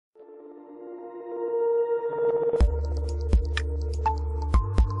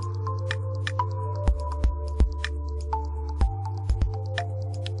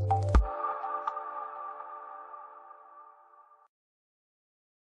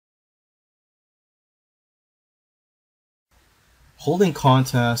Holding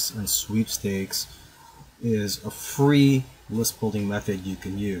contests and sweepstakes is a free list building method you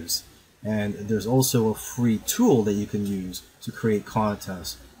can use. And there's also a free tool that you can use to create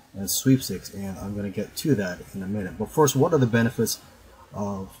contests and sweepstakes, and I'm going to get to that in a minute. But first, what are the benefits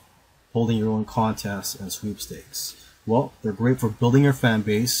of holding your own contests and sweepstakes? Well, they're great for building your fan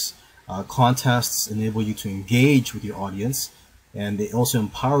base. Contests enable you to engage with your audience, and they also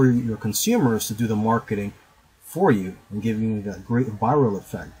empower your consumers to do the marketing for you and giving you that great viral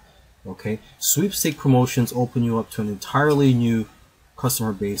effect. Okay, sweepstake promotions open you up to an entirely new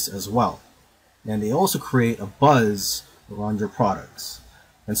customer base as well, and they also create a buzz around your products.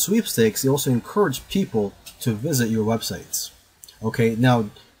 And sweepstakes, they also encourage people to visit your websites. Okay, now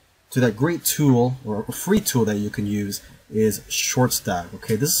to that great tool, or a free tool that you can use, is ShortStack.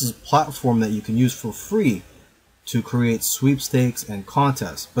 Okay, this is a platform that you can use for free to create sweepstakes and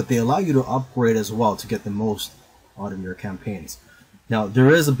contests, but they allow you to upgrade as well to get the most out of your campaigns. Now,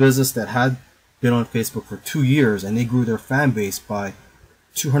 there is a business that had been on Facebook for 2 years, and they grew their fan base by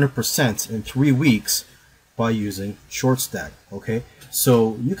 200% in 3 weeks by using ShortStack. Okay,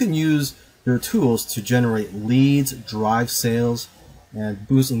 so you can use their tools to generate leads, drive sales, and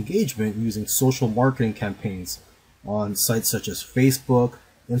boost engagement using social marketing campaigns on sites such as Facebook,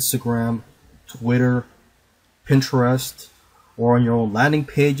 Instagram, Twitter, Pinterest, or on your own landing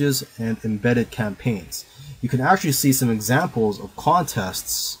pages and embedded campaigns. You can actually see some examples of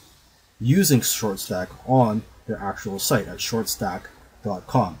contests using ShortStack on their actual site at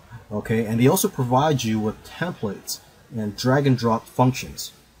shortstack.com. Okay, and they also provide you with templates and drag and drop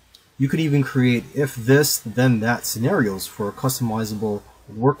functions. You could even create if this then that scenarios for a customizable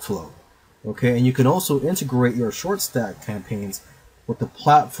workflow. Okay, and you can also integrate your ShortStack campaigns with the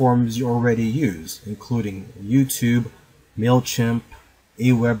platforms you already use, including YouTube, MailChimp,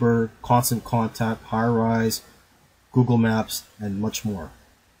 Aweber, Constant Contact, HighRise, Google Maps, and much more.